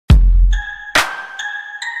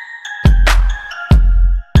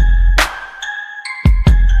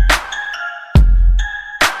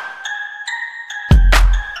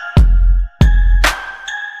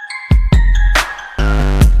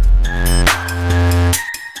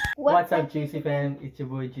What's up, Juicy fam? It's your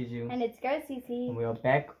boy Juju. And it's girl CC. And we are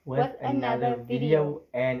back with another video.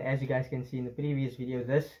 And as you guys can see in the previous video,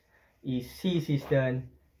 this is Cece's turn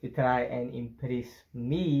to try and impress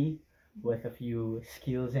me with a few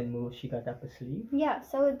skills and moves she got up her sleeve. Yeah,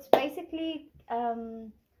 so it's basically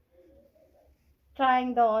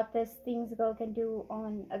trying the hottest things a girl can do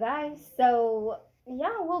on a guy. So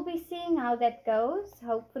yeah, we'll be seeing how that goes.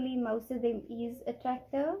 Hopefully most of them is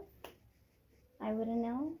attractive. I wouldn't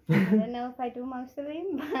know. I don't know if I do most of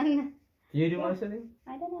them, but Do you do most of them?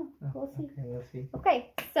 I don't know. We'll see. Okay, we'll see.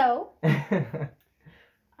 Okay, so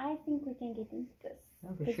I think we can get into this.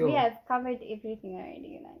 Because we have covered everything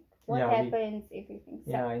already, like what happens, everything. So.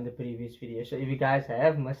 Yeah, in the previous video. So if you guys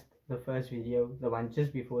have missed the first video, the one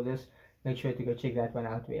just before this, make sure to go check that one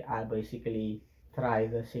out where I basically try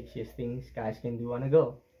the sexiest things guys can do on a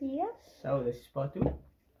girl. Yes. So this is part 2.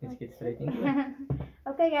 Let's get straight into it.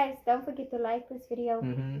 Okay guys, don't forget to like this video.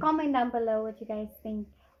 Comment down below what you guys think.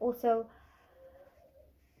 Also,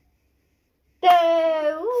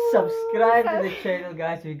 subscribe to the channel,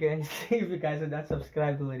 guys. If you guys are not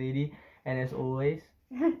subscribed already. And as always,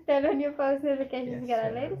 turn on your post notifications to get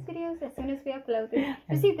our latest videos as soon as we upload it.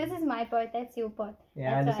 You see, this is my part, that's your part.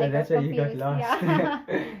 Yeah, that's why you got lost. Yeah.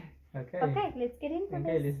 Okay, let's get into this.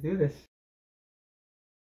 Okay, let's do this.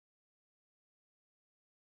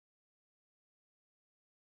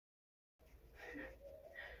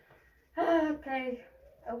 Okay,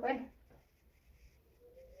 open.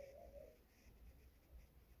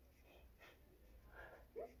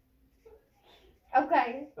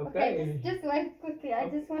 Okay, just wait quickly. I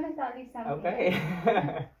just want to tell you something. Okay.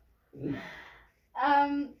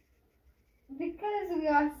 Because we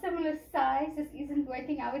are similar size, this isn't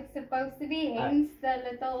working how it's supposed to be, hence the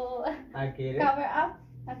little cover up.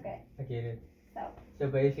 Okay. I get it. So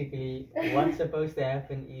basically, what's supposed to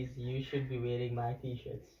happen is you should be wearing my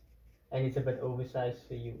t-shirts. And it's a bit oversized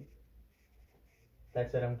for you.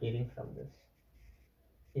 That's what I'm getting from this.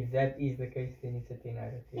 If that is the case, then it's a 10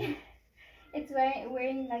 out of 10. It's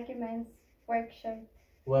wearing like a man's work shirt.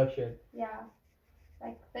 Work shirt? Yeah.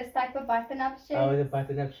 Like this type of button-up shirt. Oh, the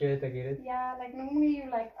button-up shirt, I get it. Yeah, like normally you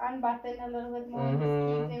like unbutton a little bit more,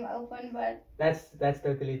 just keep them open, but... That's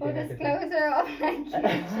totally 10 for disclosure of my kids,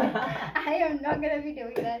 I am not going to be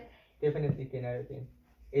doing that. Definitely 10 out of 10.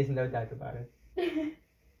 There's no doubt about it.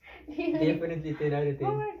 Really? Definitely 10 out of 10.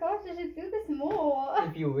 Oh my gosh, I should do this more.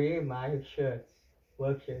 If you wear my shirts,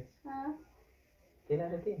 work shirts, 10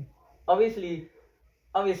 out of 10. Obviously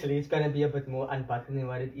it's gonna be a bit more unbuttoned than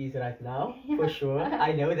what it is right now, for sure.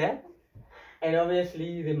 I know that. And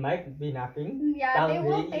obviously there might be nothing. Yeah, there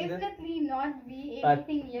will definitely not be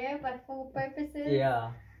anything here, but for purposes.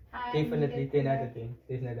 Yeah, definitely 10 out of 10.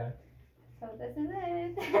 There's no doubt. So this is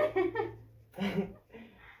it.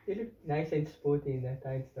 You look nice and sporty in that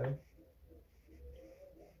tights though.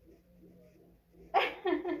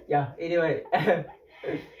 Yeah, anyway. Okay,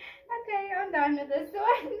 I'm done with this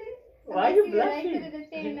one. Why are you blushing? It a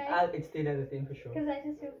 10, it's 10 out of 10 for sure. Because I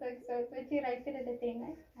just feel so exposed. But you rated it a 10,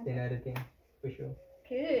 right? 10 out of 10 for sure.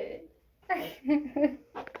 Good.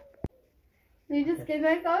 You just get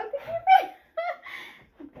myself.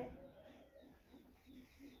 Okay.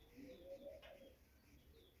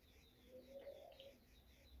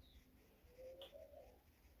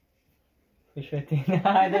 For sure 10.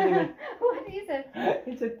 I don't know. What is it?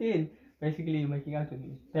 It's a 10. Basically, you're making out with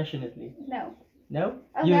me passionately. No. No?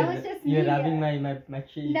 Oh, that was just me. You're rubbing my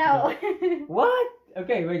cheek. No. What?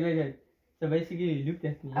 Okay, wait. So basically, you looked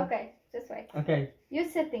at me. Okay, just wait. Okay. You're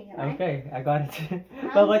sitting, right? Okay, I got it.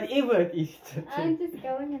 But whatever it is. I'm just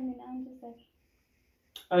going and then I'm just like...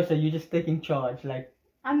 Oh, so you're just taking charge, like...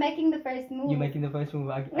 I'm making the first move. You're making the first move.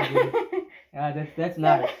 I get it. Yeah, that's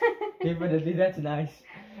nice. Definitely, that's nice.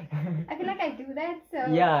 I feel like I do that,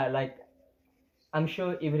 so... Yeah, like... I'm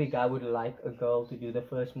sure every guy would like a girl to do the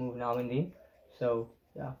first move now and then. So,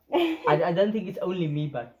 yeah. I don't think it's only me,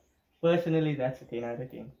 but personally, that's a 10 out of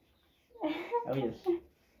 10. Oh, yes.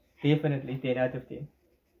 Definitely 10 out of 10.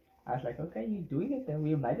 I was like, okay, you're doing it, then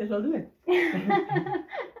we might as well do it.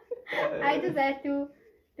 I just had to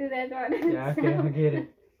do that one. Yeah, okay, I get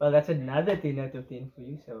it. Well, that's another 10 out of 10 for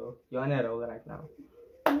you, so you're on a roll right now.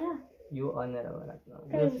 Yeah. You're on a roll right now.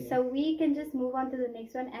 Okay, so we can just move on to the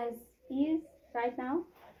next one as is right now.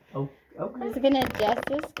 Oh, okay. I'm just gonna adjust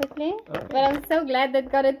this quickly. Okay. But I'm so glad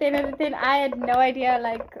that got a 10 out of 10. I had no idea,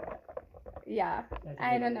 like, yeah,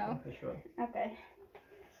 I don't know. For sure. Okay.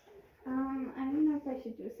 I don't know if I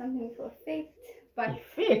should do something for effect, but...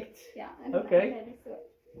 Effect? Yeah, I don't know.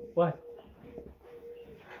 What?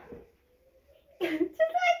 Just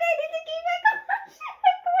like that, need to keep my gosh.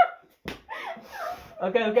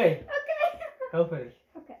 Okay. Okay. Go for it.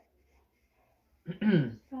 Okay.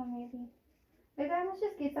 Oh, maybe. Maybe I must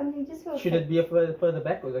just get something just for Should it be a further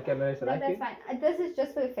back or the camera is No, right that's here? fine. This is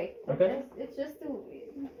just for effect. Okay. It's just to.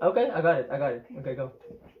 Okay, I got it. Okay, go.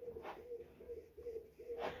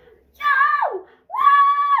 Yo!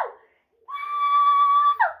 Wow!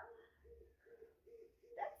 Wow!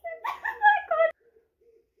 That's it. Oh my god.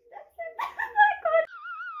 That's it. Oh my god.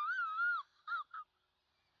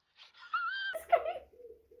 Scream.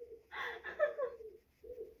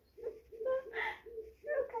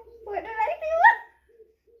 Okay. What did I do?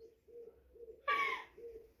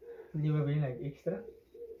 You were being like extra.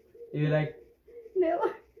 You were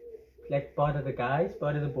No. like part of the guys,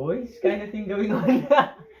 part of the boys kind of thing going on.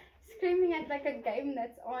 Screaming at like a game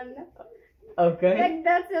that's on. Okay. Like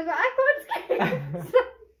that's it. I can't scream.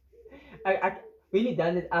 I when you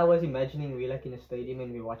done it, I was imagining we're like in a stadium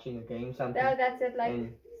and we're watching a game, something. No, that's it. Like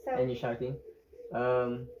and, so. and you're shouting.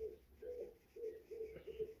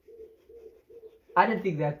 I don't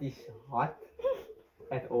think that is hot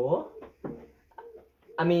at all.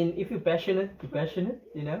 I mean, if you're passionate,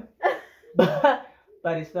 you know.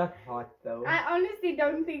 But it's not hot though. I honestly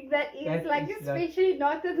don't think that is That like, is especially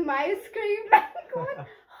not with my scream. Like, what?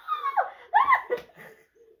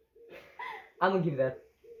 I'm gonna give that.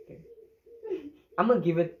 Okay. I'm gonna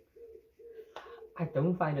give it. I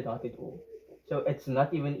don't find it hot at all. So it's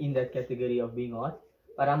not even in that category of being hot.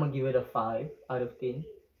 But I'm gonna give it a 5 out of 10,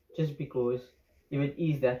 just because if it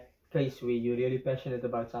is that case where you're really passionate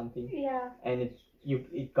about something, Yeah. and it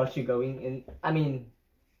got you going, and I mean,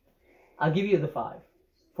 I'll give you the 5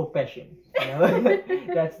 for passion. You know,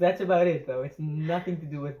 that's about it though. It's nothing to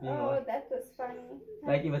do with being Oh, hot. that was funny.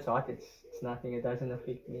 Like if it's hot, it's nothing. It doesn't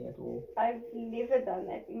affect me at all. I've never done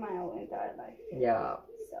that in my whole entire life. Yeah.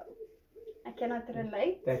 So I cannot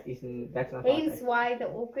relate. That's not Hence hot. why the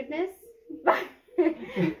awkwardness.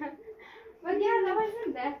 But yeah, that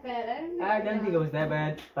wasn't that bad. I don't think it was that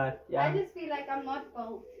bad, but I yeah. just feel like I'm not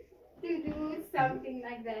built to do something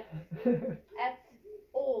like that at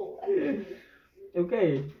all.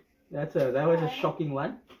 Okay, that was a shocking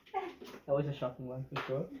one. That was a shocking one for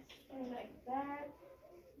sure. Like that.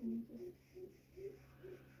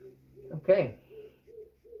 Okay.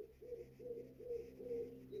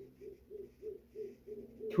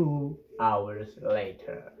 2 hours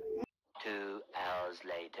later. 2 hours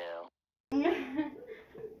later.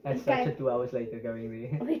 That's Okay. such a 2 hours later going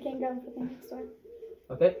there. We can go for the next one.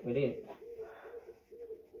 Okay, we did.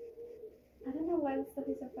 I don't know why this stuff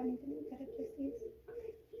is so funny to me, but it just is.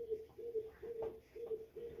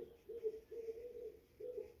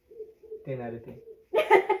 Ten out of 10.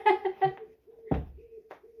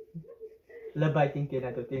 Love biting 10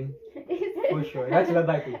 out of 10. For sure. That's love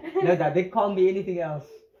biting. No, that they can't be anything else.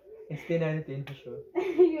 It's 10 out of 10 for sure.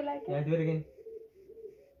 You like Yeah, it? do it again.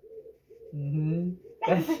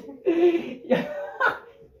 That's yeah.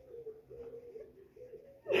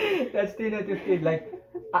 That's 10 out of 10.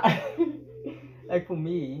 Like for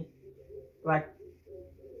me, like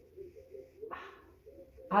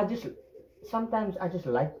sometimes I just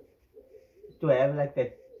like to have like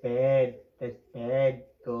that bad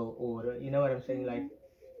girl aura. You know what I'm saying? Like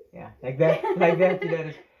yeah, like that, you know,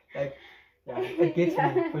 just, like yeah, it gets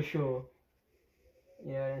me for sure.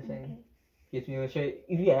 You know what I'm saying? Gets me for sure.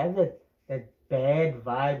 If you have that bad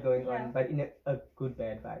vibe going on, but in a good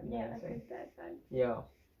bad vibe, you know what I'm saying? Yeah,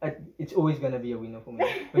 it's always gonna be a winner for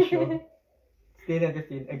me for sure. 10 out of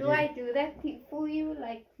 10 again. Do I do that for you,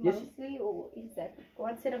 like Yes. mostly, or is that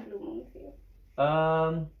once in a blue moon for you?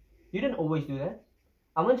 You don't always do that.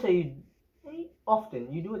 I wouldn't say you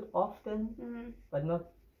often. You do it often, but not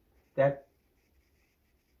that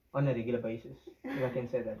on a regular basis, if I can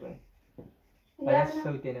say that way. But Yeah, that's no,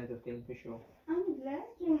 so 10 out of 10 for sure. I'm glad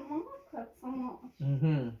you marked that so much.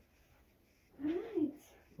 Right.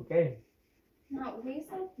 Okay. Now, where's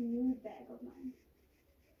that new bag of mine?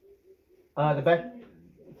 The back,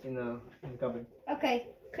 it's in the cupboard. Okay,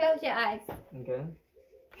 close your eyes. Okay.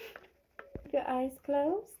 Your eyes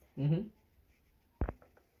closed. Okay.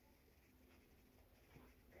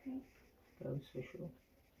 Okay. Close for sure.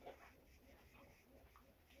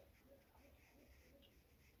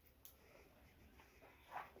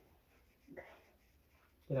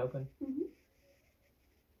 Can I open?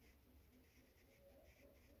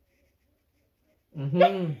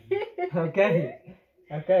 Okay.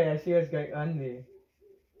 Okay, I see what's going on there.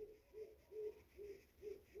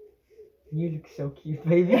 You look so cute,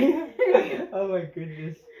 baby. Oh my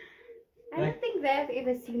goodness. I don't think they've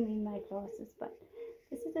ever seen me in my glasses, but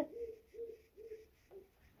this is a.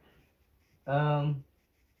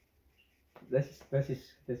 This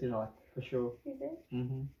is hot for sure. Is it?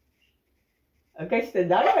 Okay, so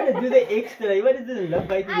now you want to do the extra. You want to do the love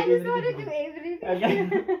biting. I and just want to everything. do everything Okay.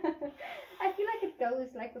 I feel like it goes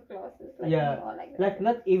like with glasses. Like Yeah, more like that. like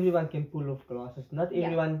not everyone can pull off glasses. Not Yeah.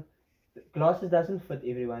 everyone, glasses doesn't fit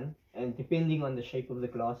everyone, and depending on the shape of the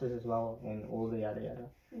glasses as well, and all the yada yada.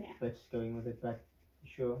 Yeah. That's going with it, but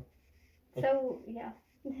sure. So yeah,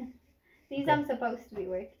 these Okay. I'm supposed to be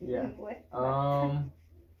working Yeah. with. but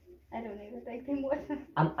I don't need to take them with.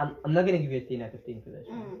 I'm not gonna give you a 10 out of 10 for this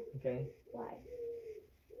one. Okay. Why?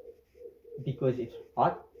 Because it's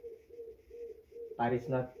hot, but it's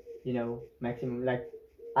not, you know, maximum. Like,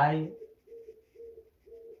 I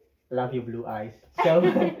love your blue eyes. So,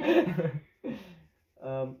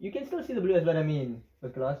 you can still see the blue, is what I mean. The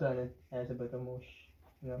glass on it has a bit of more,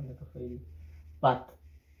 you know, like a fading. But,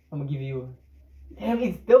 I'm gonna give you. Damn,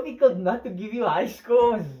 it's difficult not to give you high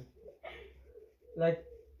scores. Like,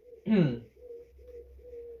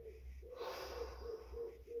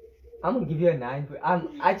 I'm gonna give you a 9. I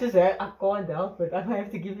can't help it. I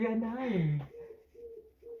have to give you a 9.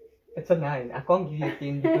 It's a 9. I can't give you a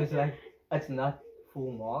 10 because like it's not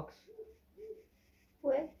full marks.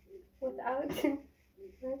 Without.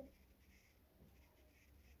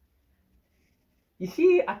 You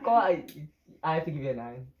see, I have to give you a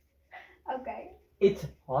 9. Okay. It's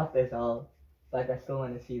hot as hell, but I still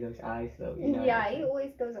want to see those eyes though. You know Yeah, he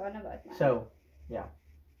always goes on about that. So, yeah,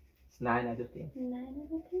 it's 9 out of 10. 9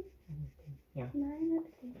 out of 10? Yeah. 9 out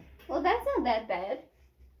of 10. Well, that's not that bad.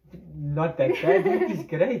 Not that bad. That is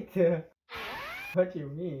great. What do you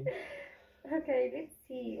mean? Okay, let's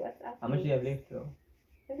see what's up. How much do you have next. left though?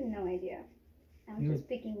 I have no idea. I'm You- just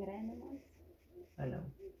picking random ones. I know.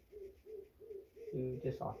 You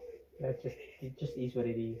just off. It just is what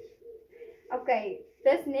it is. Okay,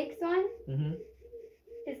 this next one Mhm.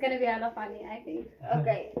 is gonna be hella funny, I think.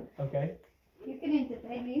 Okay, Okay. you can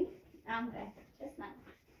entertain me. I'm back just now.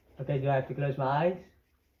 Okay. Do I have to close my eyes?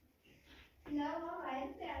 No, I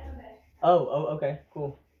am back. Oh. Okay.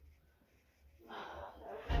 Cool.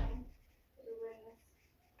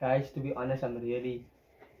 Guys, to be honest, I'm really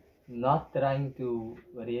not trying to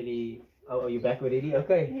really. Oh, are you back already?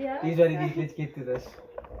 Okay. Yeah. This is what it is. Let's get to this.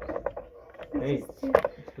 Wait. Just do-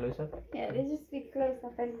 It's close up. Yeah, let's just be close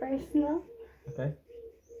up and personal. Okay.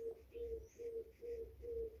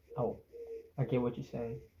 Oh, I get what you're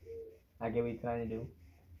saying. I get what you're trying to do.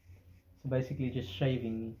 So basically, just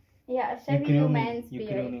shaving me. Yeah, You're shaving your grooming- man's You're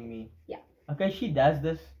beard. grooming me. Yeah. Okay, she does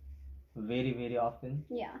this very, very often.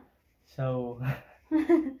 Yeah. So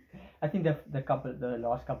I think the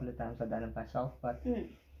last couple of times I've done it myself, but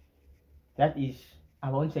that is,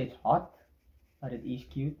 I won't say it's hot, but it is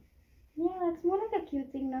cute. Yeah, it's more like a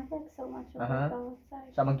cute thing, not like so much of Uh-huh. the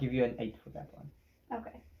outside. So I'm gonna give you an 8 for that one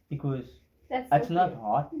Okay. because That's it's so not cute.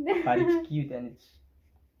 hot, but it's cute and it's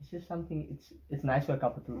just something. It's nice for a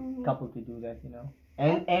couple to Mhm. do that, you know,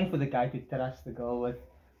 and for the guy to trust the girl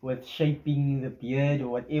with shaping the beard or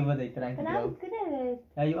whatever they're trying to But do. I'm good at it.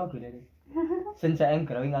 Yeah, you are good at it. Since I am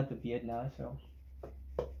growing out the beard now, so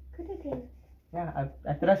Good at it. yeah,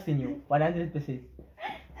 I trust in you 100%.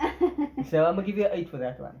 So I'm gonna give you an 8 for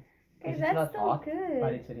that one. Okay, It's that's not so hot, good.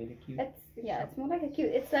 but it's really cute. It's more like a cute.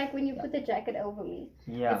 It's like when you put the jacket over me.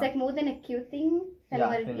 Yeah, It's like more than a cute thing than Yeah,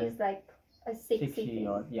 what it than is like a sexy 60 thing.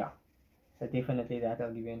 or yeah. So definitely that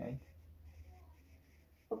I'll give you an 8.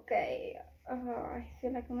 Okay. I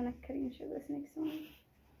feel like I'm gonna cringe with this next one.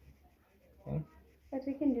 Okay. But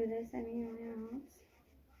we can do this. I mean,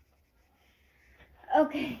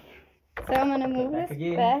 okay. So I'm gonna move back this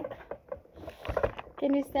again. back.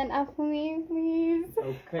 Can you stand up for me, please?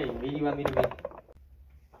 Okay, where do you want me to be?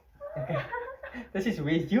 Okay. This is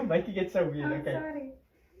weird. You're making it so weird. I'm Okay. sorry.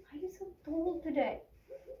 Why are you so tall today?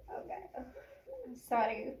 Okay. I'm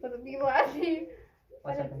sorry for the people out there. What's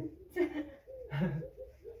But happening? it's-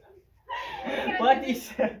 What is?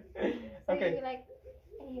 So Okay. you're like,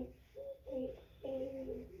 hey.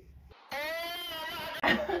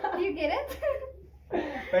 Do you get it?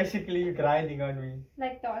 Basically, you're grinding on me.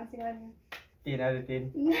 Like dancing on 10 out of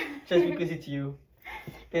 10. you. Just because it's you.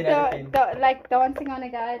 10 out of 10. Like dancing on a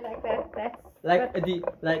guy like that. That's Like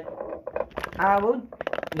but- I won't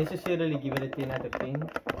necessarily give it a 10 out of 10,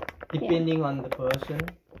 depending on the person.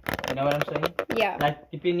 You know what I'm saying? yeah. Like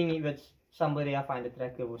depending if it's somebody I find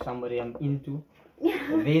attractive or somebody I'm into,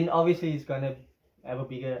 then obviously it's gonna have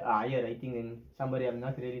a higher rating than somebody I'm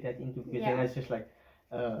not really that into, because then Yeah. it's just like,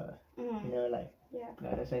 you know, like, Yeah. you know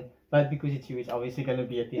what I'm saying? But because it's you, it's obviously gonna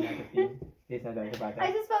be a 10 out of 10. There's no doubt about I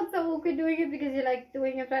that. just felt so awkward doing it because you're like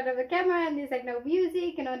doing it in front of the camera and there's like no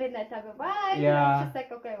music and not in that type of vibe. And Yeah. it's just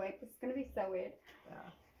like, okay, wait, this is gonna be so weird.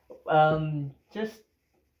 Just,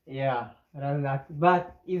 yeah, rather not.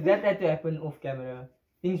 But if that had to happen off camera,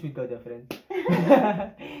 things would go different.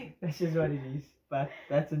 That's just what it is. But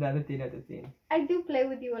that's another 10 out of 10. I do play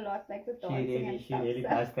with you a lot, like with dancing and She stuff. really so.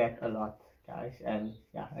 does that a lot, guys. And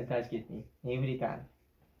yeah, it does get me every time.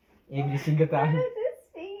 Every single Why time. does this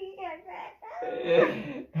speak like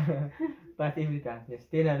that? But every time, yes,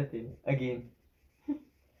 10 out of 10. Again.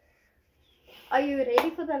 Are you ready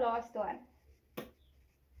for the last one?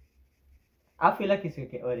 I feel like it's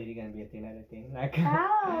already gonna be a 10 out of 10. Like,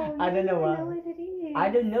 How? I don't know why. Know what it is. I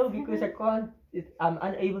don't know because I can't. I'm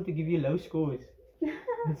unable to give you low scores.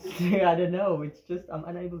 I don't know. It's just I'm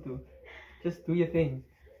unable to. Just do your thing.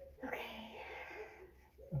 Okay.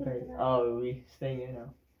 Okay. Oh, we staying here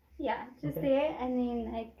now. Yeah, just Okay. there and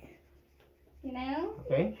then like, you know.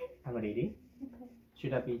 Okay. I'm ready. Okay.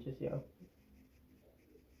 Should I be just here?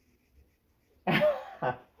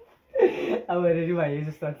 I'm ready. My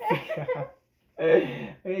ears start.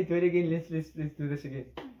 Okay, do it again. Let's do this again.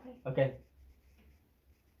 Okay.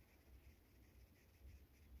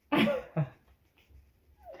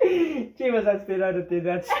 She was at 10 out of 10.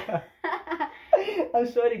 That's. I'm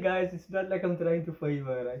sorry, guys. It's not like I'm trying to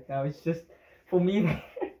favor right now. It's just for me.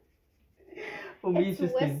 For me, it's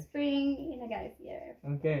just 10. whispering in a guy's ear.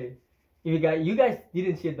 Okay. You guys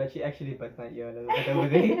didn't see it, but she actually bit my ear a little bit over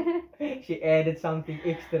there. She added something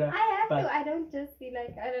extra. I have but, to. I don't just see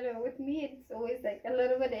like, I don't know. With me, it's always like a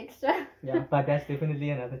little bit extra. Yeah, but that's definitely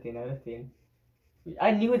another 10 out of 10.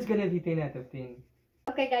 I knew it's gonna be 10 out of 10.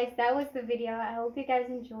 Okay, guys, that was the video. I hope you guys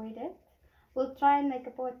enjoyed it. We'll try and make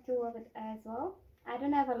a part 2 of it as well. I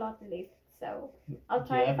don't have a lot left, so I'll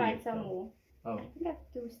try and find some more. Oh. I think I have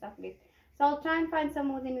 2 stuff left. So I'll try and find some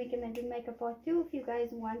more, then we can maybe make a part 2. If you guys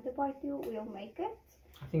want a part 2, we'll make it.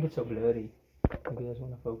 I think it's so blurry. Maybe I just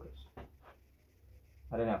want to focus.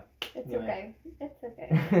 I don't know. It's Anyway. okay. It's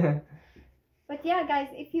okay. But yeah, guys,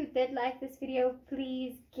 if you did like this video,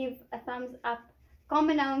 please give a thumbs up.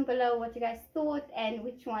 Comment down below what you guys thought and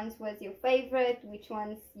which ones was your favorite, which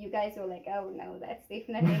ones you guys were like, oh no, that's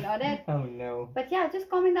definitely not it. Oh no. But yeah, just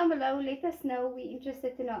comment down below, let us know. We're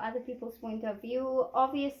interested to know other people's point of view.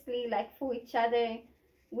 Obviously, like for each other,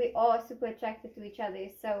 we are super attracted to each other,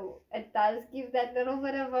 so it does give that little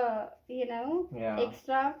bit of a, you know, Yeah.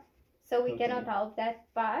 extra. So we Totally. cannot help that,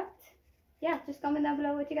 but yeah, just comment down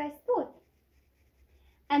below what you guys thought.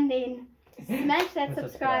 And then smash that The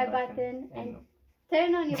subscribe button and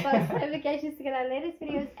turn on your post notifications to get our latest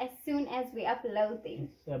videos as soon as we upload them.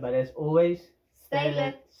 Yeah, but as always, Stay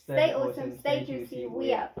lit, stay awesome, stay juicy.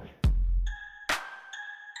 We out.